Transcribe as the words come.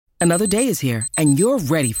Another day is here, and you're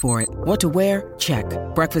ready for it. What to wear? Check.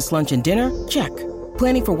 Breakfast, lunch, and dinner? Check.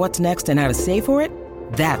 Planning for what's next and how to save for it?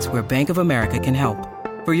 That's where Bank of America can help.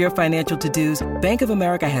 For your financial to-dos, Bank of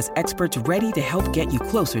America has experts ready to help get you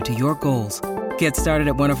closer to your goals. Get started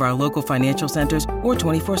at one of our local financial centers or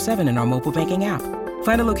 24/7 in our mobile banking app.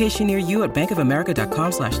 Find a location near you at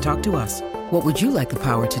bankofamerica.com/talktous. What would you like the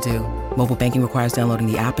power to do? Mobile banking requires downloading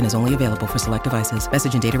the app and is only available for select devices.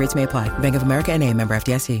 Message and data rates may apply. Bank of America N.A., member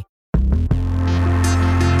FDIC.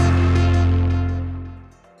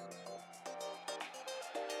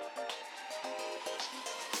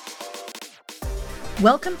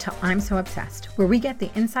 Welcome to I'm So Obsessed, where we get the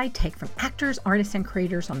inside take from actors, artists, and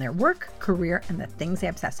creators on their work, career, and the things they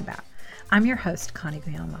obsess about. I'm your host, Connie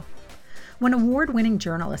Guillermo. When award-winning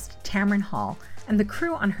journalist Tamron Hall and the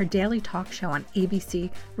crew on her daily talk show on ABC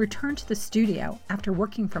returned to the studio after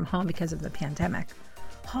working from home because of the pandemic,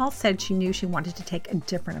 Hall said she knew she wanted to take a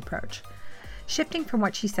different approach, shifting from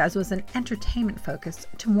what she says was an entertainment focus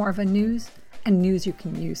to more of a news and news you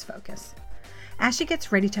can use focus. As she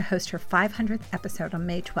gets ready to host her 500th episode on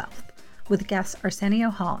May 12th, with guests Arsenio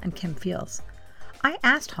Hall and Kim Fields, I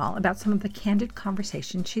asked Hall about some of the candid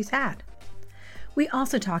conversations she's had. We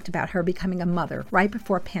also talked about her becoming a mother right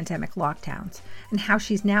before pandemic lockdowns and how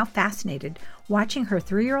she's now fascinated watching her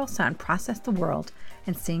 3-year-old son process the world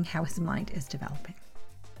and seeing how his mind is developing.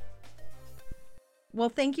 Well,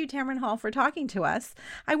 thank you, Tamron Hall, for talking to us.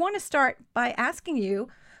 I want to start by asking you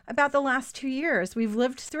about the last 2 years. We've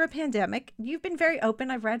lived through a pandemic. You've been very open.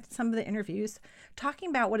 I've read some of the interviews talking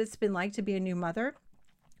about what it's been like to be a new mother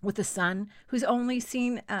with a son who's only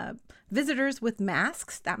seen visitors with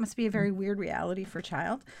masks. That must be a very weird reality for a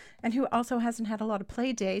child, and who also hasn't had a lot of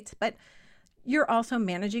play dates. But you're also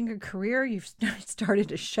managing a career. You've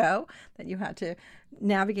started a show that you had to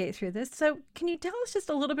navigate through this. So can you tell us just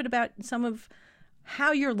a little bit about some of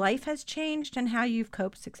how your life has changed and how you've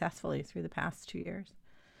coped successfully through the past 2 years?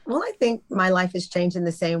 Well, I think my life has changed in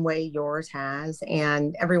the same way yours has,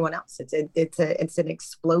 and everyone else. It's an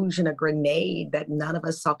explosion, a grenade that none of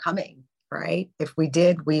us saw coming, right? If we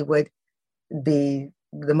did, we would be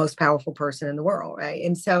the most powerful person in the world, right?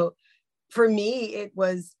 And so for me, it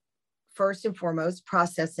was first and foremost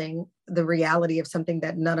processing the reality of something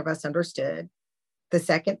that none of us understood. The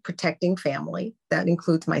second, protecting family. That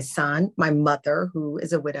includes my son, my mother, who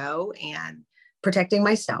is a widow, and protecting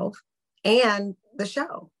myself, and the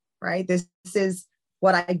show, right? This is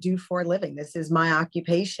what I do for a living. This is my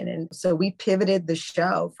occupation. And so we pivoted the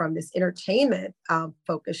show from this entertainment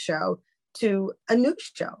focused show to a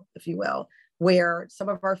news show, if you will, where some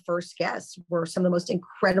of our first guests were some of the most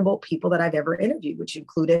incredible people that I've ever interviewed, which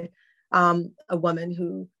included a woman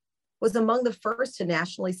who was among the first to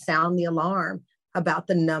nationally sound the alarm about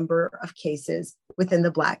the number of cases within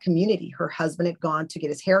the Black community. Her husband had gone to get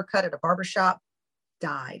his hair cut at a barbershop,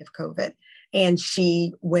 died of COVID. And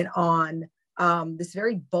she went on this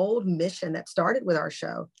very bold mission that started with our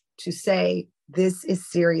show to say, this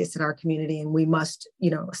is serious in our community and we must,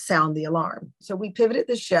 sound the alarm. So we pivoted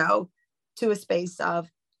the show to a space of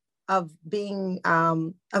being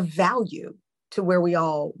of value to where we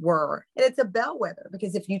all were. And it's a bellwether,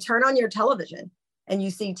 because if you turn on your television and you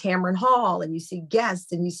see Tamron Hall and you see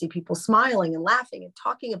guests and you see people smiling and laughing and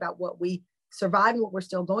talking about what we survived and what we're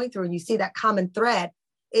still going through, and you see that common thread,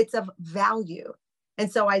 it's of value.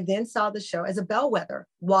 And so I then saw the show as a bellwether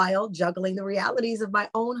while juggling the realities of my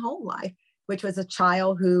own home life, which was a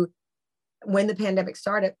child who, when the pandemic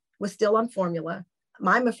started, was still on formula.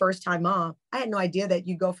 I'm a first-time mom. I had no idea that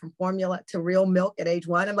you go from formula to real milk at age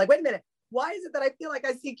 1. I'm like, wait a minute. Why is it that I feel like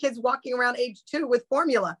I see kids walking around age 2 with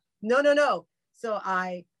formula? No. So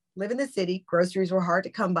I live in the city. Groceries were hard to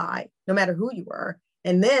come by, no matter who you were.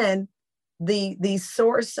 And then the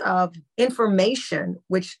source of information,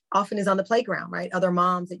 which often is on the playground, right? Other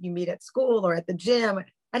moms that you meet at school or at the gym.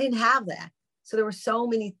 I didn't have that. So there were so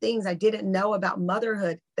many things I didn't know about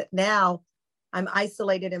motherhood that now I'm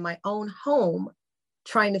isolated in my own home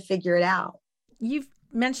trying to figure it out. You've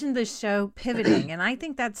mentioned the show Pivoting, and I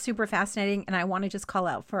think that's super fascinating. And I want to just call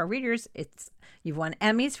out for our readers, you've won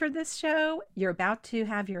Emmys for this show. You're about to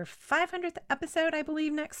have your 500th episode, I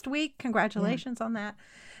believe, next week. Congratulations on that.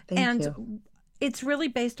 Thank you. It's really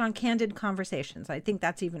based on candid conversations. I think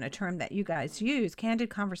that's even a term that you guys use, candid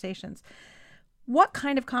conversations. What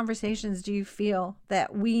kind of conversations do you feel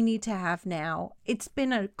that we need to have now? It's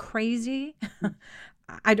been a crazy,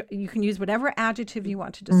 you can use whatever adjective you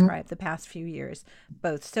want to describe the past few years,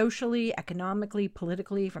 both socially, economically,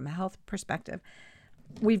 politically, from a health perspective.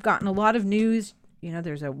 We've gotten a lot of news.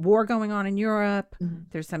 There's a war going on in Europe.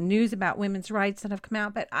 There's some news about women's rights that have come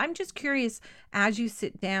out. But I'm just curious, as you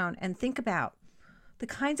sit down and think about the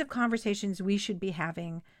kinds of conversations we should be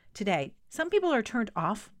having today. Some people are turned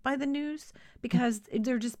off by the news because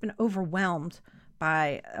they're just been overwhelmed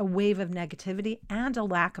by a wave of negativity and a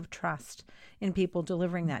lack of trust in people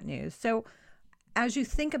delivering that news. So as you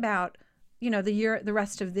think about, the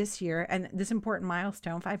rest of this year and this important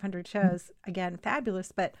milestone, 500 shows, again,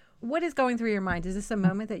 fabulous, but what is going through your mind? Is this a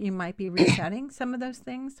moment that you might be resetting some of those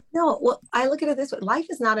things? No, well, I look at it this way. Life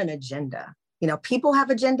is not an agenda. People have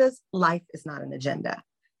agendas. Life is not an agenda.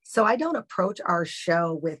 So I don't approach our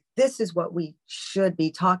show with, this is what we should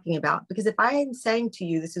be talking about. Because if I am saying to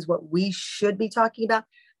you, this is what we should be talking about,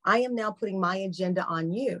 I am now putting my agenda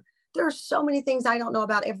on you. There are so many things I don't know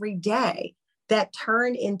about every day that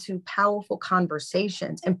turn into powerful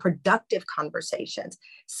conversations and productive conversations.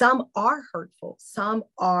 Some are hurtful, some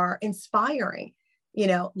are inspiring.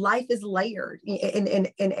 Life is layered.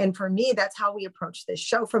 And for me, that's how we approach this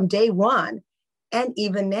show from day one. And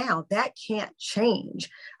even now, that can't change.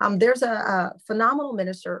 There's a phenomenal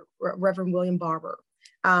minister, Reverend William Barber,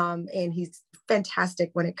 and he's fantastic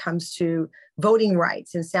when it comes to voting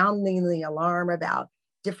rights and sounding the alarm about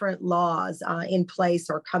different laws in place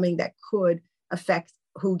or coming that could affect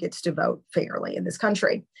who gets to vote fairly in this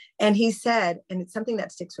country. And he said, and it's something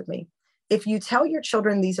that sticks with me, if you tell your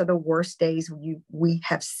children these are the worst days we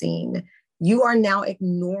have seen, you are now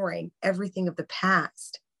ignoring everything of the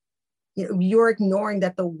past. You're ignoring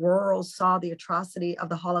that the world saw the atrocity of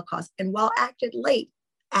the Holocaust and while acted late,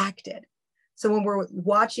 acted. So when we're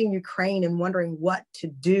watching Ukraine and wondering what to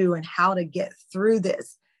do and how to get through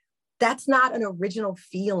this, that's not an original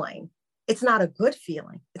feeling. It's not a good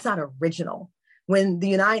feeling. It's not original. When the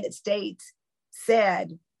United States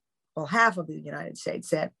said, well, half of the United States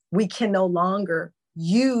said, we can no longer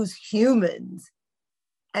use humans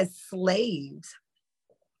as slaves,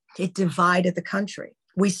 it divided the country.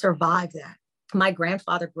 We survived that. My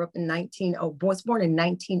grandfather was born in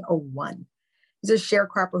 1901. He's a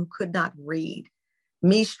sharecropper who could not read.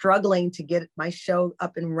 Me struggling to get my show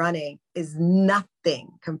up and running is nothing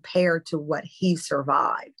compared to what he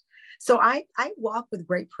survived. So I walk with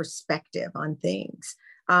great perspective on things.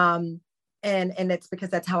 And it's because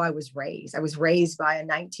that's how I was raised. I was raised by a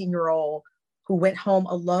 19-year-old who went home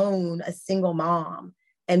alone, a single mom,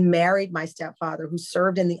 and married my stepfather who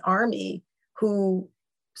served in the Army, who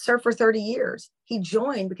served for 30 years. He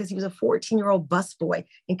joined because he was a 14-year-old busboy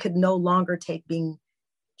and could no longer take being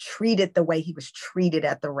treated the way he was treated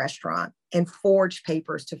at the restaurant and forged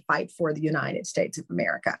papers to fight for the United States of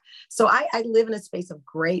America. So I live in a space of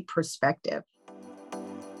great perspective.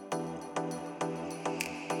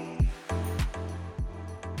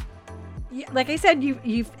 Like I said,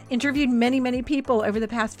 you've interviewed many, many people over the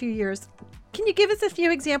past few years. Can you give us a few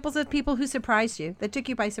examples of people who surprised you, that took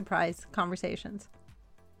you by surprise conversations?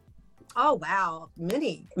 Oh, wow.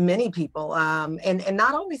 Many, many people. And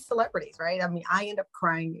not only celebrities, right? I mean, I end up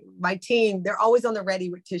crying. My team, they're always on the ready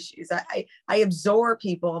with tissues. I absorb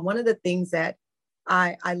people. And one of the things that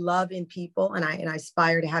I love in people and I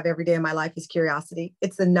aspire to have every day in my life is curiosity.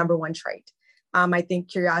 It's the number one trait. I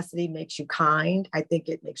think curiosity makes you kind. I think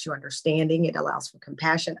it makes you understanding. It allows for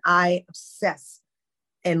compassion. I obsess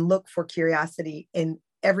and look for curiosity in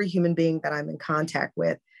every human being that I'm in contact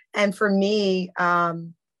with. And for me,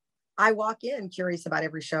 I walk in curious about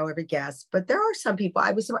every show, every guest, but there are some people.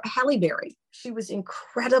 Halle Berry. She was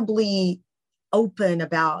incredibly open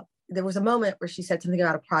about, there was a moment where she said something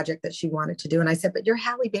about a project that she wanted to do. And I said, but you're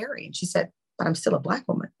Halle Berry. And she said, but I'm still a Black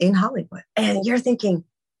woman in Hollywood. And you're thinking,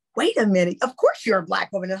 wait a minute, of course you're a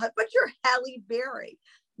Black woman in Hollywood, but you're Halle Berry,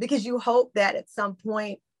 because you hope that at some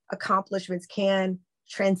point accomplishments can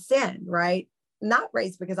transcend, right? Not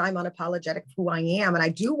race, because I'm unapologetic of who I am. And I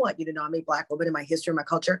do want you to know I'm a Black woman in my history, my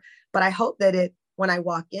culture. But I hope that when I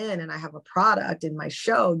walk in and I have a product in my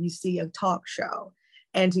show, you see a talk show.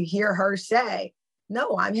 And to hear her say,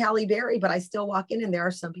 no, I'm Halle Berry, but I still walk in and there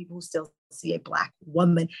are some people who still see a Black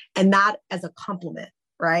woman, and not as a compliment,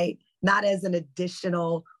 right? Not as an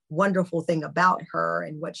additional wonderful thing about her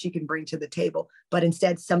and what she can bring to the table, but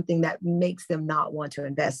instead something that makes them not want to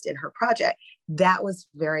invest in her project. That was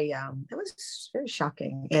very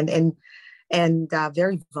shocking and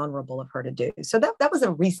very vulnerable of her to do. So that was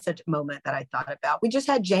a recent moment that I thought about. We just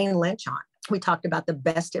had Jane Lynch on. We talked about the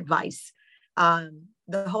best advice.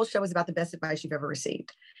 The whole show was about the best advice you've ever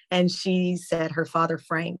received. And she said her father,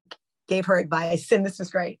 Frank, gave her advice, and this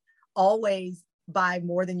was great, always buy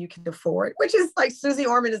more than you can afford, which is like Susie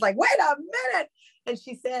Orman is like, wait a minute. And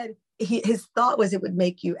she said his thought was it would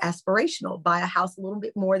make you aspirational. Buy a house a little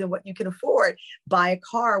bit more than what you can afford, buy a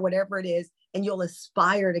car, whatever it is, and you'll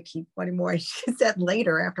aspire to keep wanting more. And she said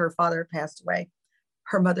later, after her father passed away,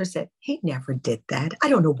 her mother said, he never did that. I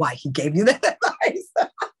don't know why he gave you that advice.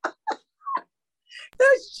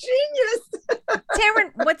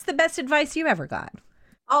 best advice you ever got?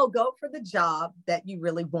 Oh, go for the job that you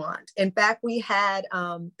really want. In fact, we had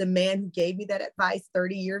the man who gave me that advice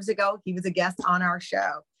 30 years ago. He was a guest on our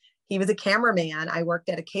show. He was a cameraman. I worked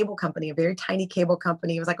at a cable company, a very tiny cable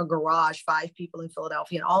company. It was like a garage, 5 people in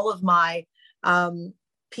Philadelphia. And all of my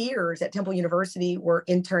peers at Temple University were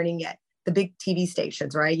interning at the big TV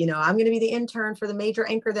stations, right? You know, I'm going to be the intern for the major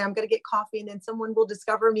anchor there. I'm going to get coffee and then someone will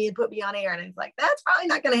discover me and put me on air. And it's like, that's probably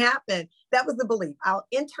not going to happen. That was the belief. I'll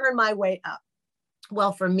intern my way up.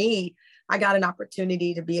 Well, for me, I got an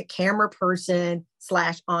opportunity to be a camera person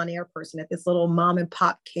 / on-air person at this little mom and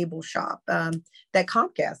pop cable shop that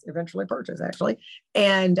Comcast eventually purchased, actually.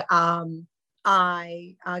 And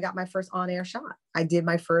I got my first on-air shot. I did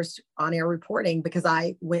my first on-air reporting because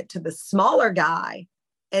I went to the smaller guy,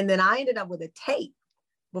 and then I ended up with a tape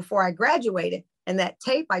before I graduated. And that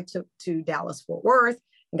tape I took to Dallas Fort Worth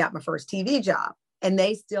and got my first TV job. And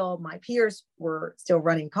my peers were still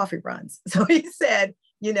running coffee runs. So he said,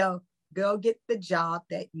 you know, go get the job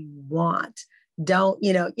that you want. Don't,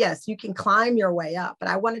 you know, yes, you can climb your way up, but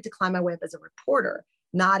I wanted to climb my way up as a reporter,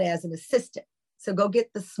 not as an assistant. So go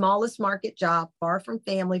get the smallest market job, far from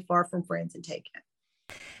family, far from friends, and take it.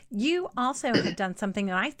 You also have done something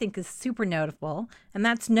that I think is super notable, and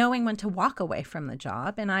that's knowing when to walk away from the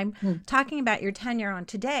job. And I'm talking about your tenure on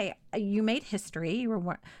Today. You made history. You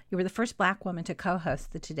were the first Black woman to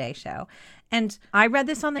co-host the Today Show. And I read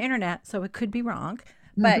this on the internet, so it could be wrong.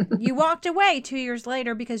 But you walked away 2 years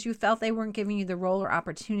later because you felt they weren't giving you the role or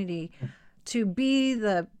opportunity to be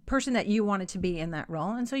the person that you wanted to be in that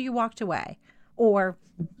role. And so you walked away or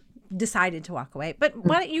decided to walk away. But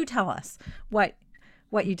why don't you tell us what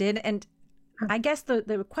you did? And I guess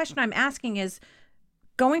the question I'm asking is,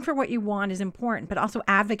 going for what you want is important, but also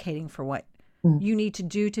advocating for what you need to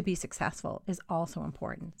do to be successful is also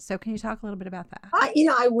important. So can you talk a little bit about that?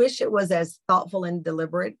 I wish it was as thoughtful and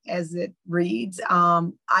deliberate as it reads.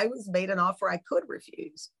 I was made an offer I could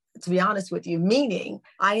refuse, to be honest with you, meaning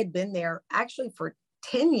I had been there actually for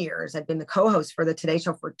 10 years. I'd been the co-host for the Today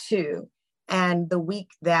Show for 2. And the week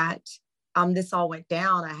that this all went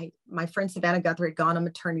down, my friend Savannah Guthrie had gone on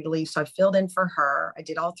maternity leave. So I filled in for her. I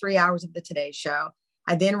did all 3 hours of the Today Show.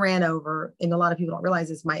 I then ran over, and a lot of people don't realize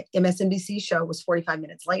this, my MSNBC show was 45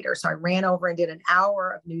 minutes later. So I ran over and did an hour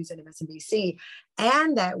of news at MSNBC.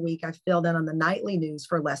 And that week I filled in on the nightly news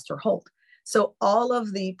for Lester Holt. So all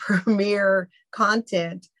of the premier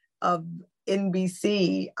content of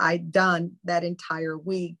NBC I'd done that entire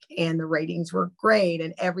week, and the ratings were great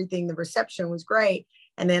and everything, the reception was great.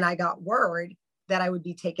 And then I got word that I would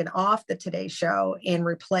be taken off the Today Show and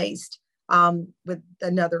replaced with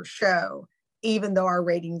another show, even though our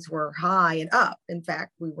ratings were high and up. In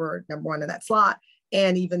fact, we were number 1 in that slot.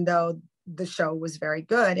 And even though the show was very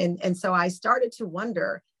good. And so I started to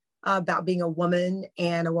wonder about being a woman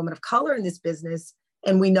and a woman of color in this business.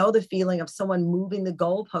 And we know the feeling of someone moving the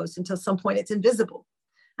goalpost until some point it's invisible.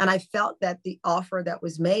 And I felt that the offer that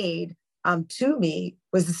was made to me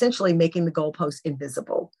was essentially making the goalpost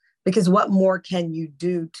invisible. Because what more can you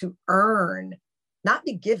do to earn, not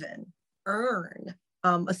be given, earn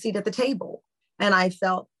a seat at the table? And I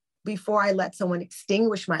felt, before I let someone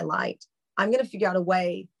extinguish my light, I'm going to figure out a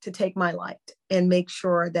way to take my light and make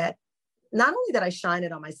sure that not only that I shine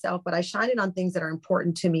it on myself, but I shine it on things that are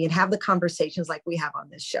important to me and have the conversations like we have on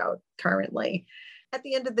this show currently. At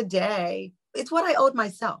the end of the day, it's what I owed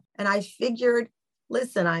myself. And I figured,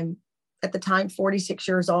 listen, I'm at the time 46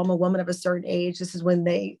 years old. I'm a woman of a certain age. This is when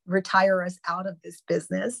they retire us out of this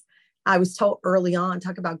business. I was told early on,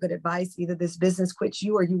 talk about good advice, either this business quits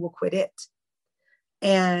you or you will quit it.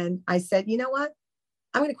 And I said, you know what?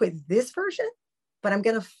 I'm going to quit this version, but I'm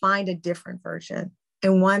going to find a different version,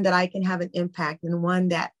 and one that I can have an impact, and one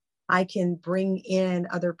that I can bring in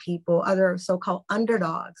other people, other so-called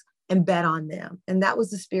underdogs, and bet on them. And that was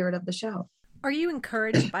the spirit of the show. Are you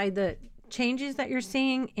encouraged by the changes that you're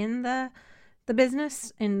seeing in the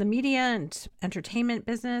business, in the media and entertainment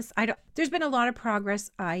business? There's been a lot of progress,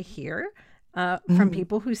 I hear, from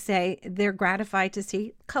people who say they're gratified to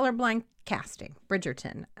see colorblind casting,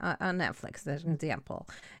 Bridgerton on Netflix, as an example,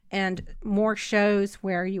 and more shows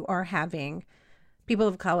where you are having people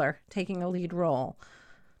of color taking a lead role.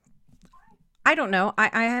 I don't know.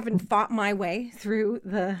 I haven't fought my way through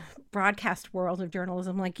the broadcast world of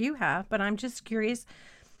journalism like you have, but I'm just curious,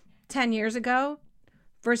 10 years ago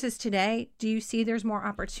versus today, do you see there's more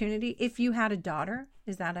opportunity? If you had a daughter,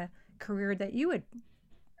 is that a career that you would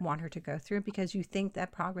want her to go through because you think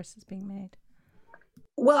that progress is being made?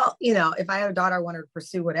 Well, if I had a daughter, I want her to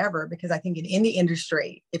pursue whatever, because I think in any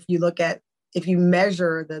industry, if you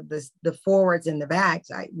measure the forwards and the backs,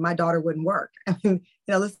 my daughter wouldn't work. I mean,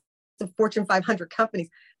 listen of Fortune 500 companies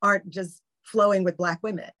aren't just flowing with Black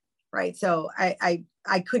women, right? So I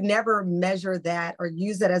could never measure that or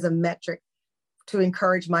use that as a metric to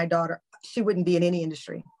encourage my daughter. She wouldn't be in any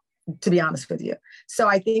industry, to be honest with you. So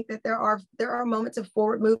I think that there are moments of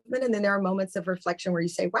forward movement, and then there are moments of reflection where you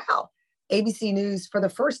say, wow, ABC News for the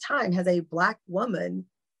first time has a Black woman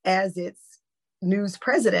as its news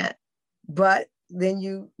president. But then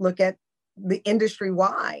you look at the industry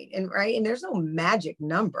wide, and there's no magic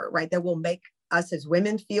number, right, that will make us as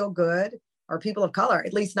women feel good, or people of color,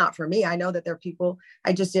 at least not for me. I know that there are people.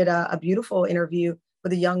 I just did a beautiful interview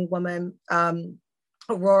with a young woman,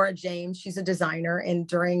 Aurora James. She's a designer, and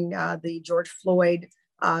during the George Floyd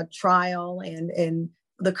trial and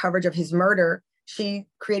the coverage of his murder, she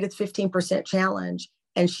created 15% challenge,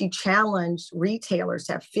 and she challenged retailers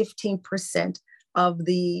to have 15% of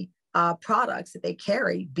the products that they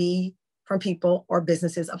carry be from people or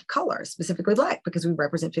businesses of color, specifically Black, because we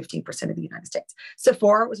represent 15% of the United States.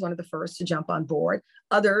 Sephora was one of the first to jump on board.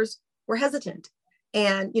 Others were hesitant.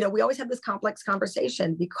 And, we always have this complex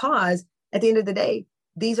conversation because at the end of the day,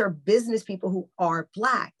 these are business people who are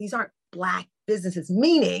Black. These aren't Black businesses,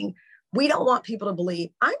 meaning we don't want people to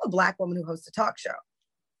believe I'm a Black woman who hosts a talk show.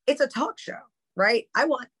 It's a talk show, right? I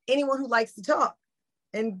want anyone who likes to talk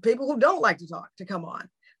and people who don't like to talk to come on.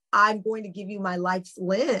 I'm going to give you my life's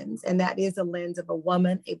lens, and that is a lens of a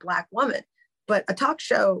woman, a Black woman. But a talk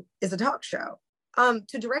show is a talk show.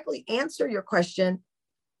 To directly answer your question,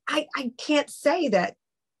 I can't say that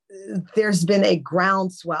there's been a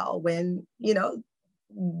groundswell when,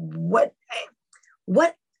 what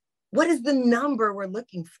is the number we're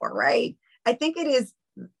looking for, right? I think it is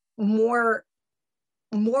more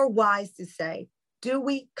wise to say, do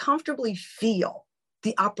we comfortably feel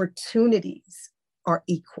the opportunities are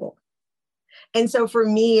equal? And so for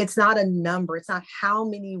me, it's not a number. It's not how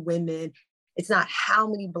many women. It's not how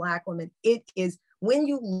many Black women. It is when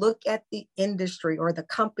you look at the industry or the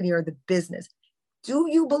company or the business, do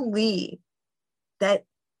you believe that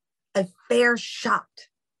a fair shot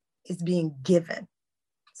is being given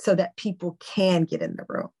so that people can get in the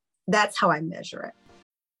room? That's how I measure it.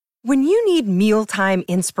 When you need mealtime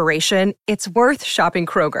inspiration, it's worth shopping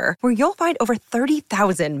Kroger, where you'll find over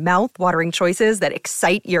 30,000 mouth-watering choices that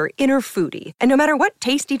excite your inner foodie. And no matter what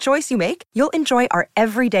tasty choice you make, you'll enjoy our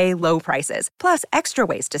everyday low prices, plus extra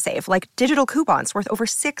ways to save, like digital coupons worth over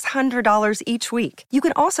 $600 each week. You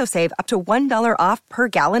can also save up to $1 off per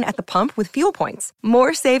gallon at the pump with fuel points.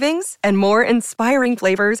 More savings and more inspiring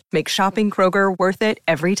flavors make shopping Kroger worth it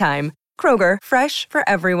every time. Kroger, fresh for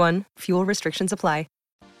everyone. Fuel restrictions apply.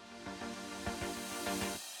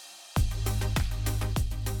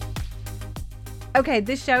 Okay,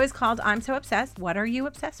 this show is called I'm So Obsessed. What are you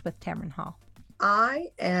obsessed with, Tamron Hall? I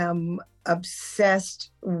am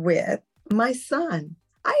obsessed with my son.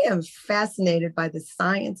 I am fascinated by the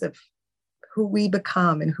science of who we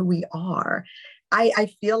become and who we are.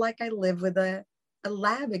 I feel like I live with a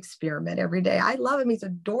lab experiment every day. I love him. He's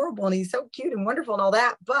adorable and he's so cute and wonderful and all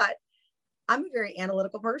that. But I'm a very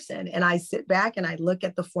analytical person, and I sit back and I look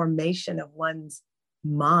at the formation of one's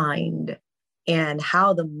mind and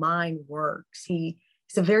how the mind works. He's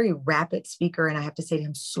a very rapid speaker, and I have to say to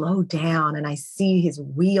him, slow down. And I see his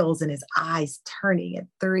wheels and his eyes turning at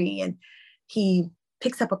 3. And he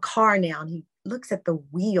picks up a car now and he looks at the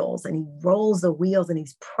wheels and he rolls the wheels and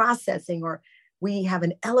he's processing. Or we have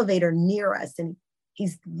an elevator near us and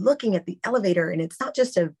he's looking at the elevator, and it's not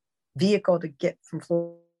just a vehicle to get from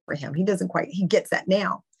floor for him. He gets that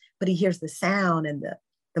now, but he hears the sound and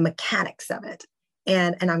the mechanics of it.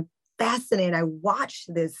 And I'm fascinated. I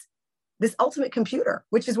watched this ultimate computer,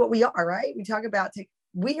 which is what we are, right? We talk about,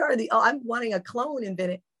 I'm wanting a clone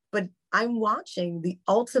invented, but I'm watching the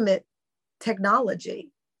ultimate technology,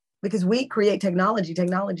 because we create technology.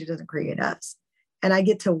 Technology doesn't create us. And I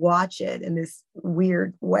get to watch it in this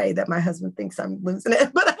weird way that my husband thinks I'm losing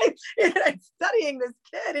it. But I'm studying this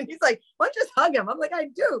kid, and he's like, why don't you just hug him? I'm like, I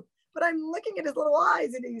do. But I'm looking at his little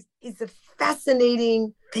eyes, and he's a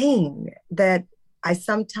fascinating thing that I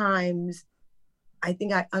think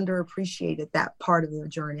I underappreciated that part of the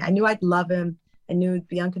journey. I knew I'd love him. I knew it'd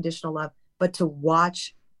be unconditional love, but to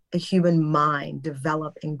watch a human mind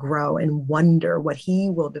develop and grow and wonder what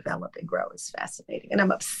he will develop and grow is fascinating. And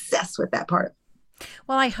I'm obsessed with that part.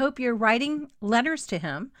 Well, I hope you're writing letters to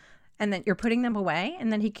him and that you're putting them away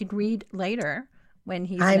and then he could read later when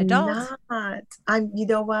he's an adult. You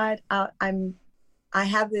know what? I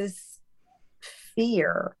have this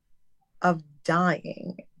fear of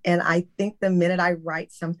dying. And I think the minute I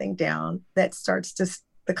write something down, that starts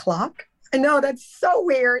the clock. I know that's so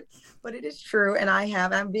weird, but it is true. And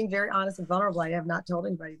I'm being very honest and vulnerable. I have not told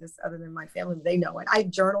anybody this other than my family. They know it. I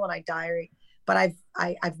journal and I diary, but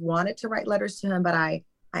I've wanted to write letters to him, but I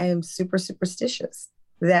am super superstitious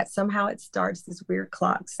that somehow it starts this weird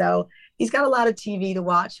clock. So he's got a lot of TV to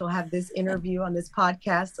watch. He'll have this interview on this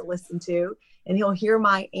podcast to listen to, and he'll hear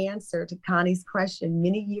my answer to Connie's question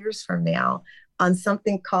many years from now on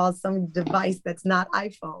something called some device that's not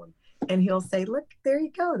iPhone. And he'll say, look, there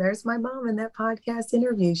you go. There's my mom in that podcast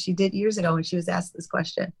interview she did years ago when she was asked this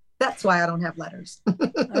question. That's why I don't have letters.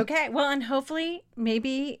 Okay. Well, and hopefully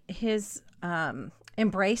maybe his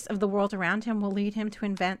embrace of the world around him will lead him to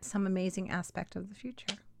invent some amazing aspect of the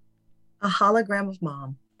future. A hologram of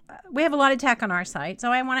mom. We have a lot of tech on our site,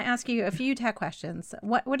 so I want to ask you a few tech questions.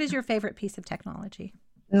 What is your favorite piece of technology?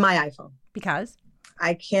 My iPhone. Because?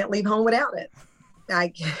 I can't leave home without it.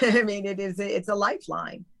 I mean, it's a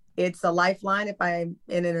lifeline. It's a lifeline if I'm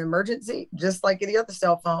in an emergency, just like any other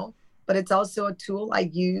cell phone, but it's also a tool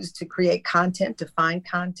I use to create content, to find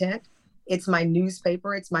content. It's my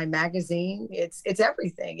newspaper. It's my magazine. It's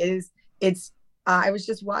everything. I was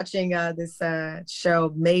just watching this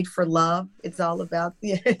show, Made for Love. It's all about,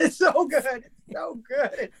 it's so good. It's so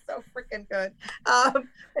good. It's so freaking good.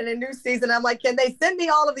 And a new season, I'm like, can they send me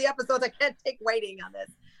all of the episodes? I can't take waiting on this.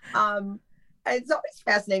 It's always a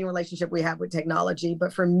fascinating relationship we have with technology,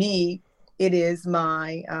 but for me, it is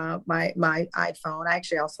my iPhone. I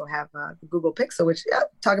actually also have the Google Pixel, which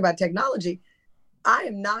talk about technology. I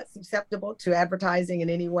am not susceptible to advertising in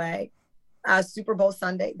any way. Super Bowl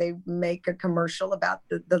Sunday, they make a commercial about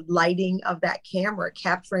the lighting of that camera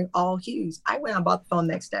capturing all hues. I went and bought the phone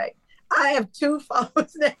next day. I have 2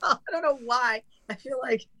 phones now. I don't know why. I feel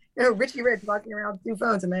like Richie Rich walking around with 2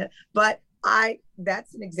 phones a minute. But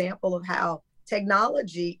that's an example of how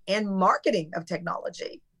technology and marketing of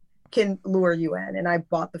technology can lure you in. And I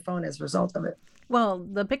bought the phone as a result of it. Well,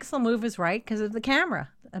 the Pixel move is right because of the camera.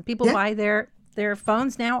 People buy their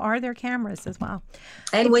phones now are their cameras as well.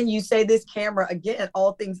 And when you say this camera, again,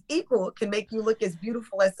 all things equal, can make you look as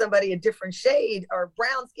beautiful as somebody a different shade or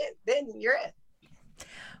brown skin, then you're in.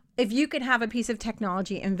 If you could have a piece of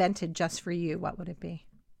technology invented just for you, what would it be?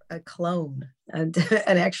 A clone, a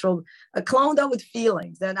clone though with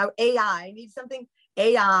feelings. And AI, I need something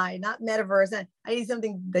AI, not metaverse. I need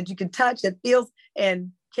something that you can touch that feels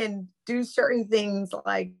and can do certain things.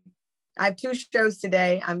 Like I have 2 shows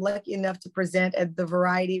today. I'm lucky enough to present at the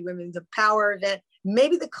Variety Women's of Power event.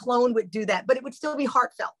 Maybe the clone would do that, but it would still be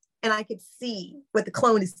heartfelt. And I could see what the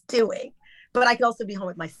clone is doing, but I could also be home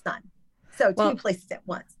with my son. So 2 places at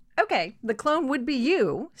once. Okay. The clone would be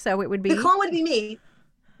you. So it would be. The clone would be me.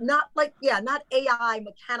 Not AI,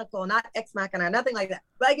 mechanical, not Ex Machina, nothing like that.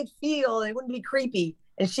 But I could feel, and it wouldn't be creepy,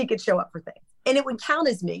 and she could show up for things. And it would count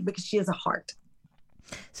as me because she has a heart.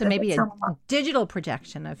 So maybe a digital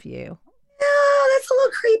projection of you. No, that's a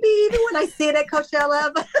little creepy, even when I see it at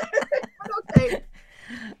Coachella. But okay.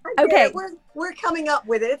 Okay. We're coming up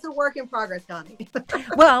with it. It's a work in progress, Connie.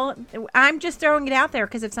 Well, I'm just throwing it out there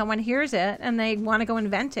because if someone hears it and they want to go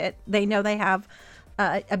invent it, they know they have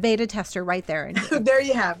a beta tester right there. There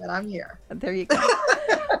you have it. I'm here. There you go.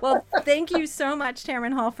 Well, thank you so much,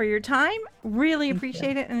 Tamron Hall, for your time. Really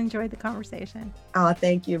appreciate it and enjoyed the conversation. Oh,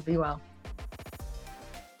 thank you. Be well.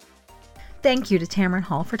 Thank you to Tamron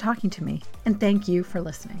Hall for talking to me, and thank you for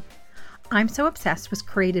listening. I'm So Obsessed was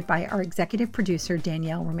created by our executive producer,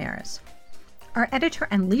 Danielle Ramirez. Our editor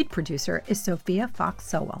and lead producer is Sophia Fox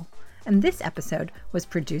Sowell, and this episode was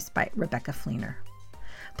produced by Rebecca Fleener.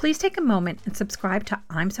 Please take a moment and subscribe to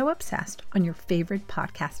I'm So Obsessed on your favorite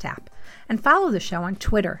podcast app, and follow the show on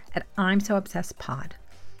Twitter at I'm So Obsessed Pod.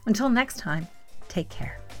 Until next time, take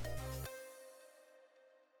care.